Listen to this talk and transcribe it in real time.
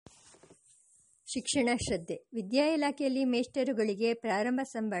ಶಿಕ್ಷಣ ಶ್ರದ್ಧೆ. ವಿದ್ಯಾ ಇಲಾಖೆಯಲ್ಲಿ ಮೇಸ್ಟರುಗಳಿಗೆ ಪ್ರಾರಂಭ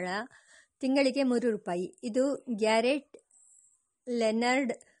ಸಂಬಳ ತಿಂಗಳಿಗೆ 3 ರೂಪಾಯಿ. ಇದು ಗ್ಯಾರೆಟ್,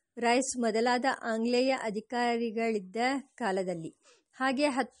 ಲೆನರ್ಡ್, ರೈಸ್ ಮೊದಲಾದ ಆಂಗ್ಲೇಯ ಅಧಿಕಾರಿಗಳಿದ್ದ ಕಾಲದಲ್ಲಿ. ಹಾಗೆ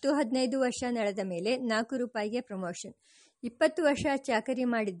 10-15 ವರ್ಷ ನಡೆದ ಮೇಲೆ 4 ರೂಪಾಯಿಗೆ ಪ್ರಮೋಷನ್. 20 ವರ್ಷ ಚಾಕರಿ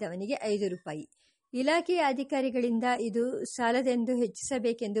ಮಾಡಿದ್ದವನಿಗೆ 5 ರೂಪಾಯಿ. ಇಲಾಖೆಯ ಅಧಿಕಾರಿಗಳಿಂದ ಇದು ಸಾಲದೆಂದು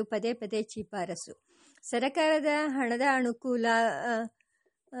ಹೆಚ್ಚಿಸಬೇಕೆಂದು ಪದೇ ಪದೇ ಶಿಫಾರಸು. ಸರಕಾರದ ಹಣದ ಅನುಕೂಲವಿಲ್ಲವೆಂದು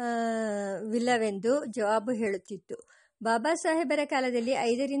ಜವಾಬು ಹೇಳುತ್ತಿತ್ತು. ಬಾಬಾ ಸಾಹೇಬರ ಕಾಲದಲ್ಲಿ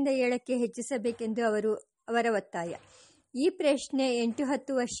 5ರಿಂದ 7ಕ್ಕೆ ಹೆಚ್ಚಿಸಬೇಕೆಂದು ಅವರ ಒತ್ತಾಯ. ಈ ಪ್ರಶ್ನೆ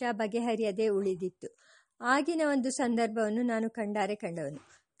 8-10 ವರ್ಷ ಬಗೆಹರಿಯದೆ ಉಳಿದಿತ್ತು. ಆಗಿನ ಒಂದು ಸಂದರ್ಭವನ್ನು ನಾನು ಕಣ್ಣಾರೆ ಕಂಡವನು.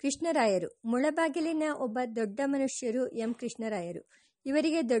 ಕೃಷ್ಣರಾಯರು. ಮುಳಬಾಗಿಲಿನ ಒಬ್ಬ ದೊಡ್ಡ ಮನುಷ್ಯರು ಎಂ. ಕೃಷ್ಣರಾಯರು.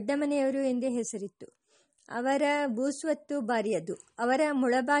 ಇವರಿಗೆ ದೊಡ್ಡ ಮನೆಯವರು ಎಂದೇ ಹೆಸರಿತ್ತು. ಅವರ ಭೂಸ್ವತ್ತು ಭಾರಿಯದು. ಅವರ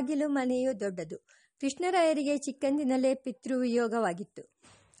ಮುಳಬಾಗಿಲು ಮನೆಯು ದೊಡ್ಡದು. ಕೃಷ್ಣರಾಯರಿಗೆ ಚಿಕ್ಕಂದಿನಲ್ಲೇ ಪಿತೃವಿಯೋಗವಾಗಿತ್ತು.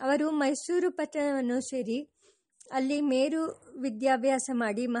 ಅವರು ಮೈಸೂರು ಪಟ್ಟಣವನ್ನು ಸೇರಿ ಅಲ್ಲಿ ಮೇರು ವಿದ್ಯಾಭ್ಯಾಸ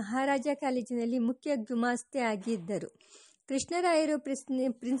ಮಾಡಿ ಮಹಾರಾಜ ಕಾಲೇಜಿನಲ್ಲಿ ಮುಖ್ಯ ಗುಮಾಸ್ತೆ ಆಗಿದ್ದರು. ಕೃಷ್ಣರಾಯರು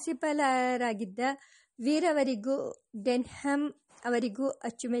ಪ್ರಿನ್ಸಿಪಾಲರಾಗಿದ್ದ ವೀರವರಿಗೂ ಡೆನ್ಹಮ್ ಅವರಿಗೂ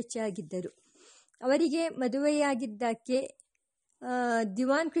ಅಚ್ಚುಮೆಚ್ಚಾಗಿದ್ದರು. ಅವರಿಗೆ ಮದುವೆಯಾಗಿದ್ದಕ್ಕೆ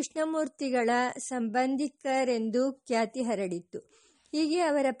ದಿವಾನ್ ಕೃಷ್ಣಮೂರ್ತಿಗಳ ಸಂಬಂಧಿಕರೆಂದು ಖ್ಯಾತಿ ಹರಡಿತ್ತು. ಹೀಗೆ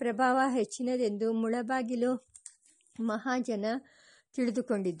ಅವರ ಪ್ರಭಾವ ಹೆಚ್ಚಿನದೆಂದು ಮುಳಬಾಗಿಲು ಮಹಾಜನ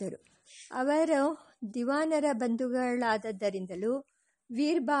ತಿಳಿದುಕೊಂಡಿದ್ದರು. ಅವರು ದಿವಾನರ ಬಂಧುಗಳಾದದ್ದರಿಂದಲೂ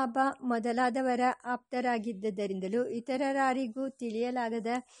ವೀರ್ ಬಾಬಾ ಮೊದಲಾದವರ ಆಪ್ತರಾಗಿದ್ದರಿಂದಲೂ ಇತರರಾರಿಗೂ ತಿಳಿಯಲಾಗದ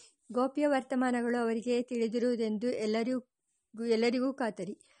ಗೌಪ್ಯ ವರ್ತಮಾನಗಳು ಅವರಿಗೆ ತಿಳಿದಿರುವುದೆಂದು ಎಲ್ಲರಿಗೂ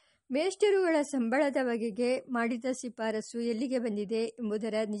ಖಾತರಿ. ಮೇಸ್ಟರುಗಳ ಸಂಬಳದ ಬಗೆಗೆ ಮಾಡಿದ ಶಿಫಾರಸು ಎಲ್ಲಿಗೆ ಬಂದಿದೆ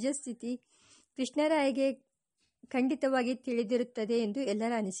ಎಂಬುದರ ನಿಜಸ್ಥಿತಿ ಕೃಷ್ಣರಾಯಗೆ ಖಂಡಿತವಾಗಿ ತಿಳಿದಿರುತ್ತದೆ ಎಂದು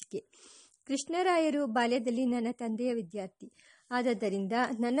ಎಲ್ಲರ ಅನಿಸಿಕೆ. ಕೃಷ್ಣರಾಯರು ಬಾಲ್ಯದಲ್ಲಿ ನನ್ನ ತಂದೆಯ ವಿದ್ಯಾರ್ಥಿ. ಆದದ್ದರಿಂದ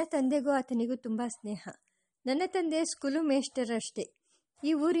ನನ್ನ ತಂದೆಗೂ ಆತನಿಗೂ ತುಂಬ ಸ್ನೇಹ. ನನ್ನ ತಂದೆ ಸ್ಕೂಲು ಮೇಸ್ಟರಷ್ಟೇ.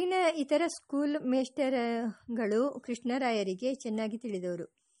 ಈ ಊರಿನ ಇತರ ಸ್ಕೂಲ್ ಮೇಸ್ಟರ್ಗಳು ಕೃಷ್ಣರಾಯರಿಗೆ ಚೆನ್ನಾಗಿ ತಿಳಿದವರು.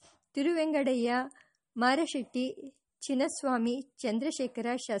 ತಿರುವೆಂಗಡಯ್ಯ, ಮಾರಶೆಟ್ಟಿ, ಚಿನ್ನಸ್ವಾಮಿ, ಚಂದ್ರಶೇಖರ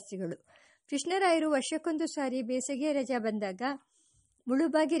ಶಾಸ್ತ್ರಿಗಳು. ಕೃಷ್ಣರಾಯರು ವರ್ಷಕ್ಕೊಂದು ಸಾರಿ ಬೇಸಿಗೆ ರಜಾ ಬಂದಾಗ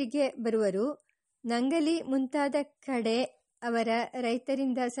ಮುಳುಬಾಗಿಲಿಗೆ ಬರುವರು. ನಂಗಲಿ ಮುಂತಾದ ಕಡೆ ಅವರ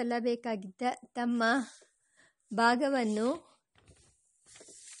ರೈತರಿಂದ ಸಲ್ಲಬೇಕಾಗಿದ್ದ ತಮ್ಮ ಭಾಗವನ್ನು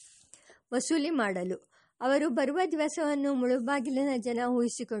ವಸೂಲಿ ಮಾಡಲು. ಅವರು ಬರುವ ದಿವಸವನ್ನು ಮುಳುಬಾಗಿಲಿನ ಜನ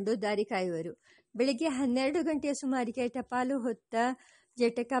ಊಹಿಸಿಕೊಂಡು ದಾರಿ ಕಾಯುವರು. ಬೆಳಿಗ್ಗೆ 12 ಗಂಟೆಯ ಸುಮಾರಿಗೆ ಟಪಾಲು ಹೊತ್ತ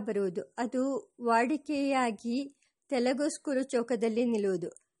ಜಟಕ ಬರುವುದು. ಅದು ವಾಡಿಕೆಯಾಗಿ ತೆಲುಗು ಸ್ಕೂಲು ಚೌಕದಲ್ಲಿ ನಿಲ್ಲುವುದು.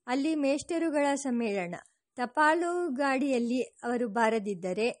 ಅಲ್ಲಿ ಮೇಸ್ಟರುಗಳ ಸಮ್ಮೇಳನ. ಟಪಾಲು ಗಾಡಿಯಲ್ಲಿ ಅವರು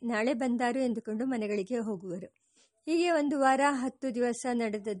ಬಾರದಿದ್ದರೆ ನಾಳೆ ಬಂದಾರು ಎಂದುಕೊಂಡು ಮನೆಗಳಿಗೆ ಹೋಗುವರು. ಹೀಗೆ 1 ವಾರ 10 ದಿವಸ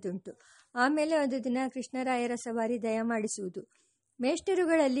ನಡೆದದ್ದುಂಟು. ಆಮೇಲೆ ಒಂದು ದಿನ ಕೃಷ್ಣರಾಯರ ಸವಾರಿ ದಯಮಾಡಿಸುವುದು.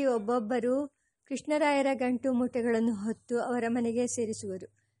 ಮೇಸ್ಟರುಗಳಲ್ಲಿ ಒಬ್ಬೊಬ್ಬರು ಕೃಷ್ಣರಾಯರ ಗಂಟು ಮೂಟೆಗಳನ್ನು ಹೊತ್ತು ಅವರ ಮನೆಗೆ ಸೇರಿಸುವರು.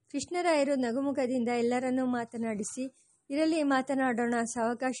 ಕೃಷ್ಣರಾಯರು ನಗುಮುಖದಿಂದ ಎಲ್ಲರನ್ನೂ ಮಾತನಾಡಿಸಿ, ಇರಲಿ ಮಾತನಾಡೋಣ,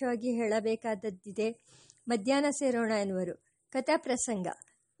 ಸಾವಕಾಶವಾಗಿ ಹೇಳಬೇಕಾದದ್ದಿದೆ, ಮಧ್ಯಾಹ್ನ ಸೇರೋಣ ಎನ್ನುವರು. ಕಥಾಪ್ರಸಂಗ.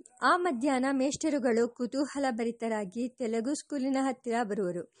 ಆ ಮಧ್ಯಾಹ್ನ ಮೇಸ್ಟರುಗಳು ಕುತೂಹಲಭರಿತರಾಗಿ ತೆಲುಗು ಸ್ಕೂಲಿನ ಹತ್ತಿರ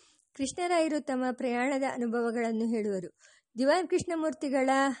ಬರುವರು. ಕೃಷ್ಣರಾಯರು ತಮ್ಮ ಪ್ರಯಾಣದ ಅನುಭವಗಳನ್ನು ಹೇಳುವರು. ದಿವಾನ್ ಕೃಷ್ಣಮೂರ್ತಿಗಳ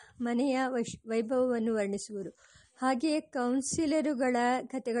ಮನೆಯ ವೈಭವವನ್ನು ವರ್ಣಿಸುವರು. ಹಾಗೆಯೇ ಕೌನ್ಸಿಲರುಗಳ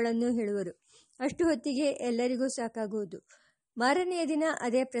ಕಥೆಗಳನ್ನು ಹೇಳುವರು. ಅಷ್ಟು ಹೊತ್ತಿಗೆ ಎಲ್ಲರಿಗೂ ಸಾಕಾಗುವುದು. ಮಾರನೆಯ ದಿನ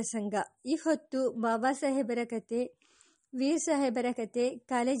ಅದೇ ಪ್ರಸಂಗ. ಈ ಹೊತ್ತು ಬಾಬಾ ಸಾಹೇಬರ ಕತೆ, ವೀರ್ ಸಾಹೇಬರ ಕತೆ,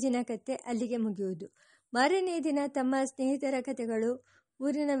 ಕಾಲೇಜಿನ ಕತೆ ಅಲ್ಲಿಗೆ ಮುಗಿಯುವುದು. ಮಾರನೆಯ ದಿನ ತಮ್ಮ ಸ್ನೇಹಿತರ ಕಥೆಗಳು,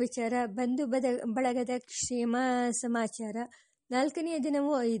 ಊರಿನ ವಿಚಾರ, ಬಂಧು ಬಳಗದ ಕ್ಷೇಮ ಸಮಾಚಾರ. 4ನೆಯ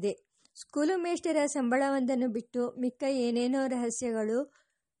ದಿನವೂ ಇದೆ. ಸ್ಕೂಲು ಮೇಸ್ಟರ ಸಂಬಳವೊಂದನ್ನು ಬಿಟ್ಟು ಮಿಕ್ಕ ಏನೇನೋ ರಹಸ್ಯಗಳು,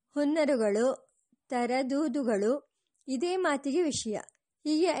 ಹುನ್ನರುಗಳು, ತರದೂದುಗಳು ಇದೇ ಮಾತಿಗೆ ವಿಷಯ.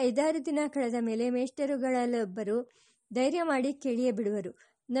 ಹೀಗೆ 5-6 ದಿನ ಕಳೆದ ಮೇಲೆ ಮೇಸ್ಟರುಗಳಲ್ಲೊಬ್ಬರು ಧೈರ್ಯ ಮಾಡಿ ಕೇಳಿಯೇ ಬಿಡುವರು.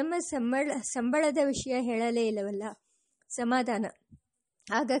 ನಮ್ಮ ಸಂಬಳದ ವಿಷಯ ಹೇಳಲೇ ಇಲ್ಲವಲ್ಲ, ಸಮಾಧಾನ.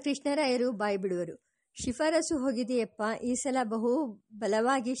 ಆಗ ಕೃಷ್ಣರಾಯರು ಬಾಯಿ ಬಿಡುವರು. ಶಿಫಾರಸು ಹೋಗಿದೆಯಪ್ಪ, ಈ ಸಲ ಬಹು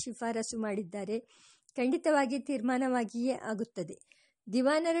ಬಲವಾಗಿ ಶಿಫಾರಸು ಮಾಡಿದ್ದಾರೆ, ಖಂಡಿತವಾಗಿ ತೀರ್ಮಾನವಾಗಿಯೇ ಆಗುತ್ತದೆ.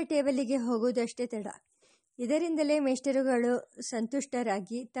 ದಿವಾನರ ಟೇಬಲಿಗೆ ಹೋಗುವುದಷ್ಟೇ ತಡ. ಇದರಿಂದಲೇ ಮೇಸ್ಟರುಗಳು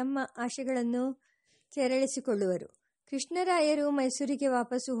ಸಂತುಷ್ಟರಾಗಿ ತಮ್ಮ ಆಶೆಗಳನ್ನು ಕೆರಳಿಸಿಕೊಳ್ಳುವರು. ಕೃಷ್ಣರಾಯರು ಮೈಸೂರಿಗೆ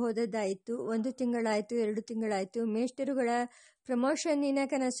ವಾಪಸ್ಸು ಹೋದದ್ದಾಯಿತು. 1 ತಿಂಗಳಾಯಿತು, 2 ತಿಂಗಳಾಯಿತು. ಮೇಸ್ಟರುಗಳ ಪ್ರಮೋಷನ್ನಿನ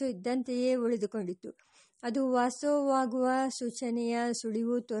ಕನಸು ಇದ್ದಂತೆಯೇ ಉಳಿದುಕೊಂಡಿತು. ಅದು ವಾಸ್ತವವಾಗುವ ಸೂಚನೆಯ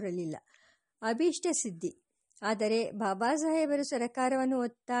ಸುಳಿವೂ ತೋರಲಿಲ್ಲ. ಅಭೀಷ್ಟ ಸಿದ್ಧಿ. ಆದರೆ ಬಾಬಾ ಸಾಹೇಬರು ಸರಕಾರವನ್ನು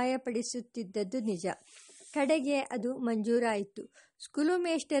ಒತ್ತಾಯಪಡಿಸುತ್ತಿದ್ದದ್ದು ನಿಜ. ಕಡೆಗೆ ಅದು ಮಂಜೂರಾಯಿತು. ಸ್ಕೂಲು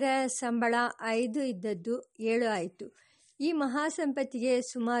ಮೇಸ್ಟರ ಸಂಬಳ 5 ಇದ್ದದ್ದು 7 ಆಯಿತು. ಈ ಮಹಾಸಂಪತ್ತಿಗೆ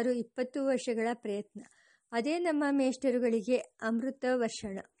ಸುಮಾರು 20 ವರ್ಷಗಳ ಪ್ರಯತ್ನ. ಅದೇ ನಮ್ಮ ಮೇಸ್ಟರುಗಳಿಗೆ ಅಮೃತ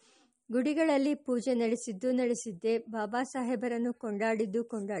ವರ್ಷಣ. ಗುಡಿಗಳಲ್ಲಿ ಪೂಜೆ ನಡೆಸಿದ್ದೆ. ಬಾಬಾ ಸಾಹೇಬರನ್ನು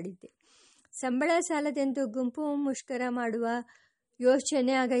ಕೊಂಡಾಡಿದ್ದೆ. ಸಂಬಳ ಸಾಲದೆಂದು ಗುಂಪು ಮುಷ್ಕರ ಮಾಡುವ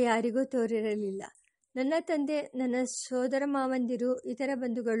ಯೋಚನೆ ಆಗ ಯಾರಿಗೂ ತೋರಿರಲಿಲ್ಲ. ನನ್ನ ತಂದೆ, ನನ್ನ ಸೋದರ ಮಾವಂದಿರು, ಇತರ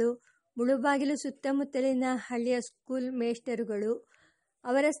ಬಂಧುಗಳು, ಮುಳುಬಾಗಿಲು ಸುತ್ತಮುತ್ತಲಿನ ಹಳ್ಳಿಯ ಸ್ಕೂಲ್ ಮೇಷ್ಟರುಗಳು,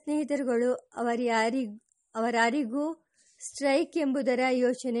 ಅವರ ಸ್ನೇಹಿತರುಗಳು ಅವರಾರಿಗೂ ಸ್ಟ್ರೈಕ್ ಎಂಬುದರ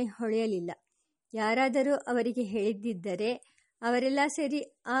ಯೋಚನೆ ಹೊಳೆಯಲಿಲ್ಲ. ಯಾರಾದರೂ ಅವರಿಗೆ ಹೇಳಿದ್ದರೆ ಅವರೆಲ್ಲ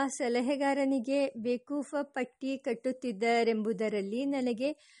ಸೇರಿ ಆ ಸಲಹೆಗಾರನಿಗೆ ಬೇಕೂಫ ಪಟ್ಟಿ ಕಟ್ಟುತ್ತಿದ್ದರೆಂಬುದರಲ್ಲಿ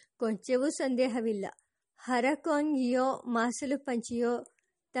ನನಗೆ ಕೊಂಚವೂ ಸಂದೇಹವಿಲ್ಲ. ಹರಕೋಂಗಿಯೋ ಮಾಸಲು ಪಂಚಿಯೋ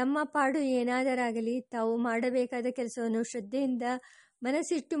ತಮ್ಮ ಪಾಡು ಏನಾದರಾಗಲಿ ತಾವು ಮಾಡಬೇಕಾದ ಕೆಲಸವನ್ನು ಶ್ರದ್ಧೆಯಿಂದ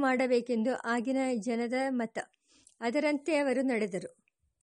ಮನಸ್ಸಿಟ್ಟು ಮಾಡಬೇಕೆಂದು ಆಗಿನ ಜನದ ಮತ. ಅದರಂತೆ ಅವರು ನಡೆದರು.